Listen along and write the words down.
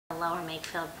Lower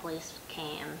Makefield police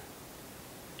came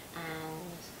and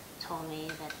told me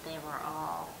that they were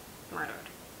all murdered.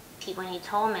 When he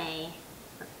told me,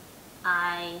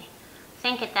 I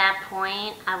think at that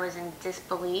point I was in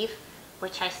disbelief,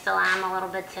 which I still am a little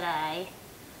bit today,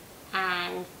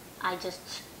 and I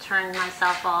just turned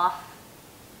myself off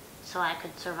so I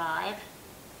could survive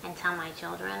and tell my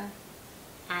children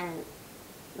and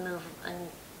move and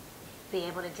be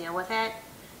able to deal with it.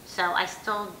 So I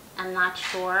still am not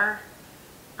sure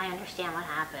I understand what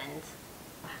happened.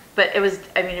 But it was,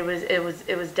 I mean,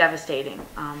 it was devastating.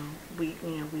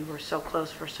 We were so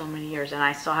close for so many years, and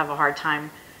I still have a hard time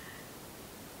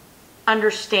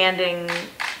understanding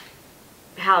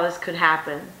how this could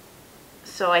happen.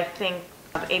 So I think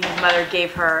Amy's mother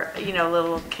gave her,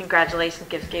 little congratulations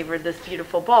gifts, gave her this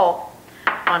beautiful bowl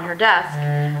on her desk,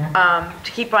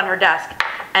 to keep on her desk.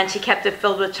 And she kept it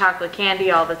filled with chocolate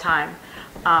candy all the time.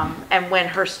 And when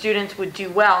her students would do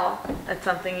well, that's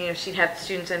something, she'd have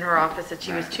students in her office that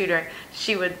she was tutoring,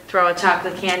 she would throw a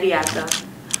chocolate candy at them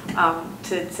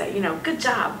to say, good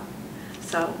job.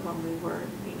 So when we were,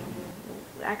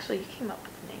 actually you came up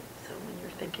with a name. So when you're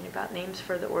thinking about names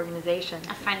for the organization.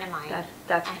 A friend of mine.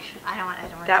 That's actually, I don't want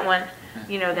that to one,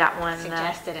 that one.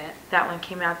 Suggested it. That one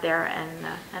came out there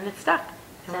and it stuck.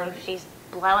 So she's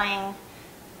blowing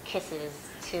kisses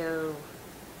to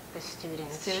the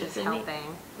students she's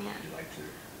helping. Yeah.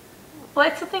 Well, I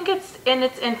think it's in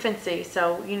its infancy.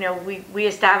 So, we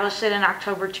established it in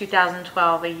October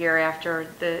 2012, a year after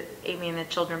Amy and the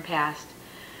children passed.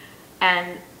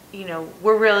 And,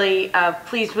 we're really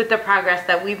pleased with the progress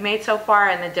that we've made so far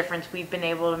and the difference we've been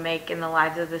able to make in the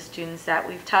lives of the students that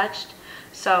we've touched.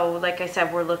 So, like I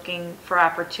said, we're looking for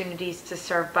opportunities to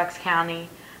serve Bucks County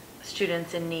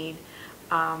students in need.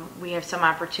 We have some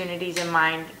opportunities in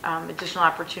mind, additional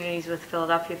opportunities with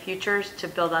Philadelphia Futures to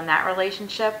build on that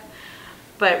relationship.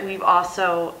 But we've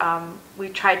also,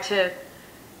 we've tried to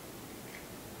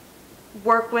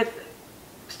work with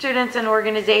students and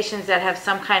organizations that have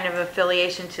some kind of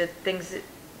affiliation to things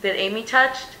that Amy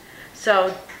touched.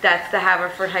 So that's the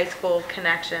Haverford High School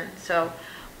connection. So,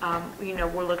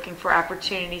 we're looking for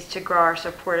opportunities to grow our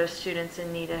support of students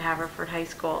in need at Haverford High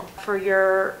School. For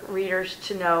your readers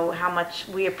to know how much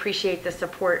we appreciate the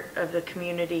support of the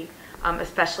community,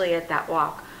 especially at that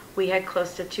walk. We had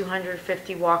close to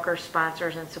 250 walker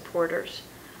sponsors and supporters,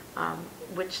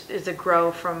 which is a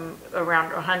grow from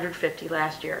around 150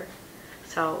 last year.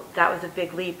 So that was a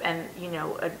big leap, and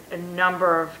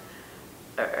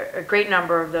a great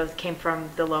number of those came from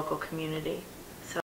the local community.